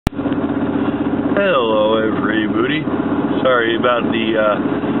Hello, everybody. Sorry about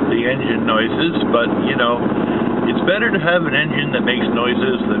the engine noises, but you know, it's better to have an engine that makes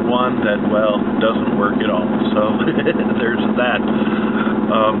noises than one that, well, doesn't work at all. So there's that.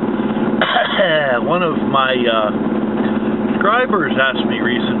 One of my subscribers asked me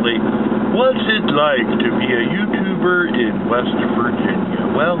recently, what's it like to be a YouTuber in West Virginia?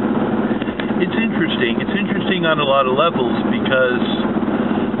 Well, it's interesting. It's interesting on a lot of levels because,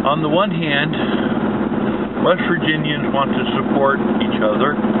 on the one hand, West Virginians want to support each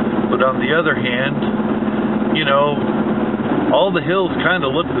other, but on the other hand, you know, all the hills kind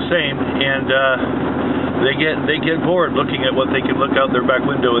of look the same, and they get bored looking at what they can look out their back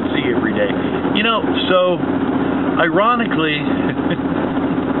window and see every day. You know, so ironically,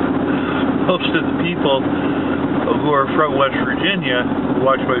 most of the people who are from West Virginia who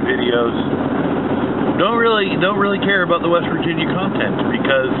watch my videos don't really care about the West Virginia content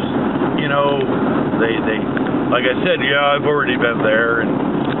because, you know, they like I said, yeah, I've already been there, and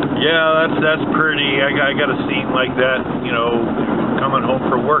yeah, that's pretty. I got a scene like that, you know, coming home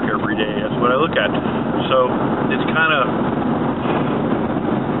from work every day. That's what I look at. So it's kind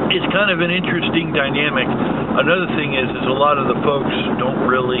of an interesting dynamic. Another thing is a lot of the folks don't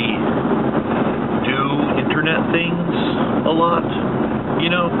really do internet things a lot,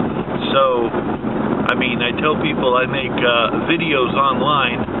 you know. So I mean, I tell people I make videos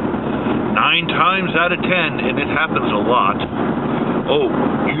online 9 times out of 10, and it happens a lot. Oh,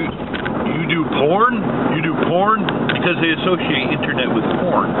 you do porn? You do porn? Because they associate internet with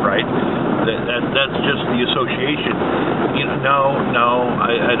porn, right? That's just the association. You know, no,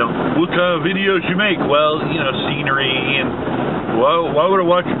 I don't. What kind of videos you make? Well, you know, scenery, and why would I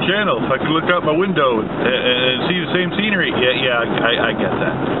watch your channel if I could look out my window and see the same scenery? Yeah, I get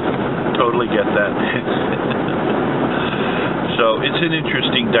that. Totally get that. So it's an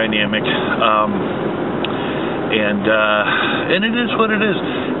interesting dynamic, and it is what it is.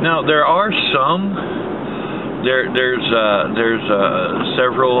 Now there are some. There's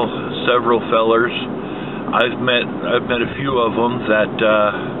several fellers. I've met a few of them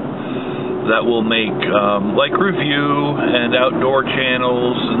that will make like review and outdoor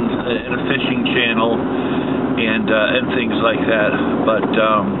channels and a fishing channel and things like that. But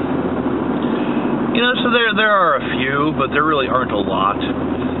you know, so there are a few, but there really aren't a lot.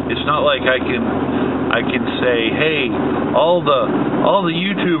 It's not like I can say, hey, all the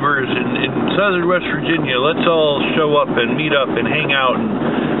YouTubers in Southern West Virginia, let's all show up and meet up and hang out.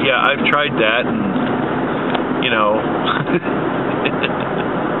 And yeah, I've tried that, and you know,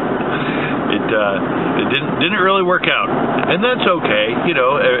 it didn't really work out, and that's okay. You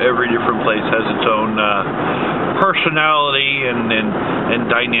know, every different place has its own personality and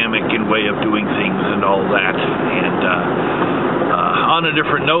dynamic and way of doing things and all that. And on a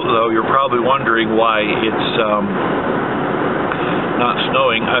different note, though, you're probably wondering why it's not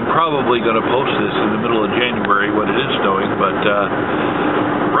snowing. I'm probably going to post this in the middle of January when it is snowing, but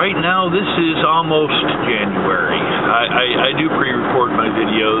right now this is almost January. I do pre-record my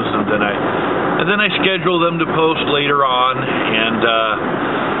videos, and then I schedule them to post later on, and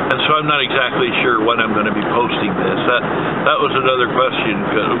so I'm not exactly sure when I'm going to be posting this. That was another question.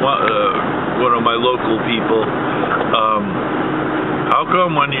 One of my local people, how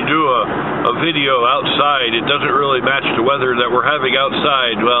come when you do a video outside, it doesn't really match the weather that we're having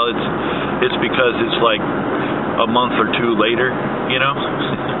outside? Well, it's because it's like a month or two later, you know.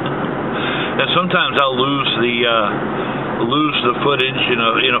 And sometimes I'll lose the footage in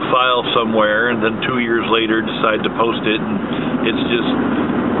a file somewhere, and then 2 years later decide to post it, and it's just,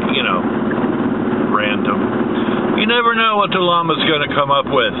 you know, random. You never know what the llama's going to come up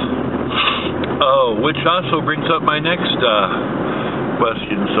with. Oh, which also brings up my next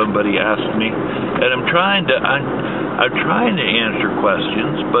question somebody asked me, and I'm trying to answer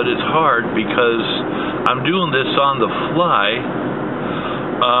questions, but it's hard because I'm doing this on the fly.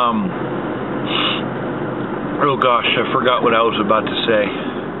 Oh gosh, I forgot what I was about to say.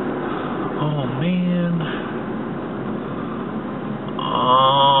 Oh man.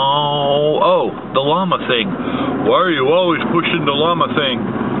 Oh, the llama thing. Why are you always pushing the llama thing?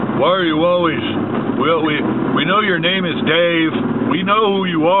 Why are you always... We know your name is Dave. We know who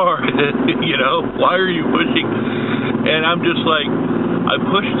you are. You know, why are you pushing? And I'm just like, I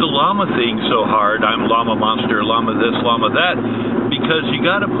pushed the llama thing so hard. I'm llama monster, llama this, llama that, because you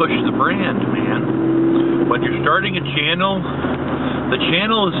got to push the brand, man. When you're starting a channel, the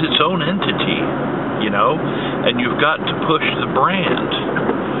channel is its own entity, you know, and you've got to push the brand.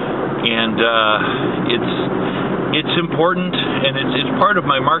 And it's important, and it's part of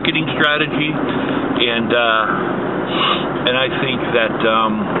my marketing strategy, and I think that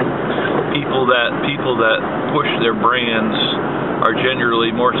People that push their brands are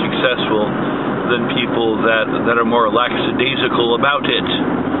generally more successful than people that are more lackadaisical about it,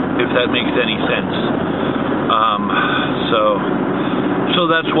 if that makes any sense. So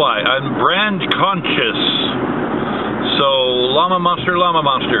that's why I'm brand conscious. So Llama Monster,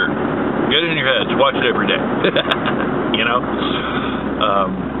 get it in your heads. Watch it every day. You know.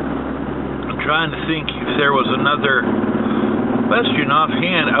 I'm trying to think if there was another question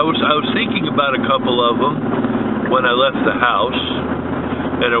offhand. I was thinking about a couple of them when I left the house,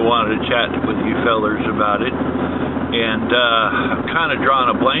 and I wanted to chat with you fellers about it. And I'm kind of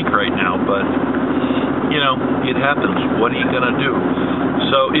drawing a blank right now, but you know, it happens. What are you gonna do?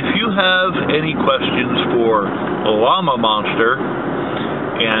 So if you have any questions for Llama Monster,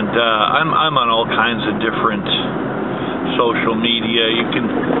 and I'm on all kinds of different social media. You can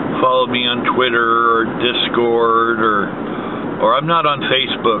follow me on Twitter or Discord, or I'm not on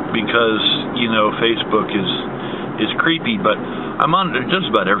Facebook because, you know, Facebook is creepy, but I'm on just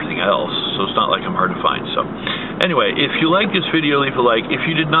about everything else, so it's not like I'm hard to find. So anyway, if you like this video, leave a like. If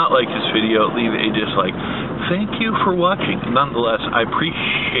you did not like this video, leave a dislike. Thank you for watching. Nonetheless, I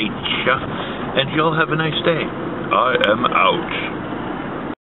appreciate you, and y'all have a nice day. I am out.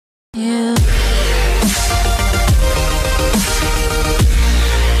 Yeah.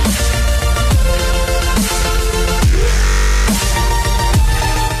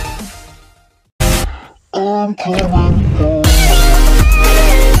 I'm coming.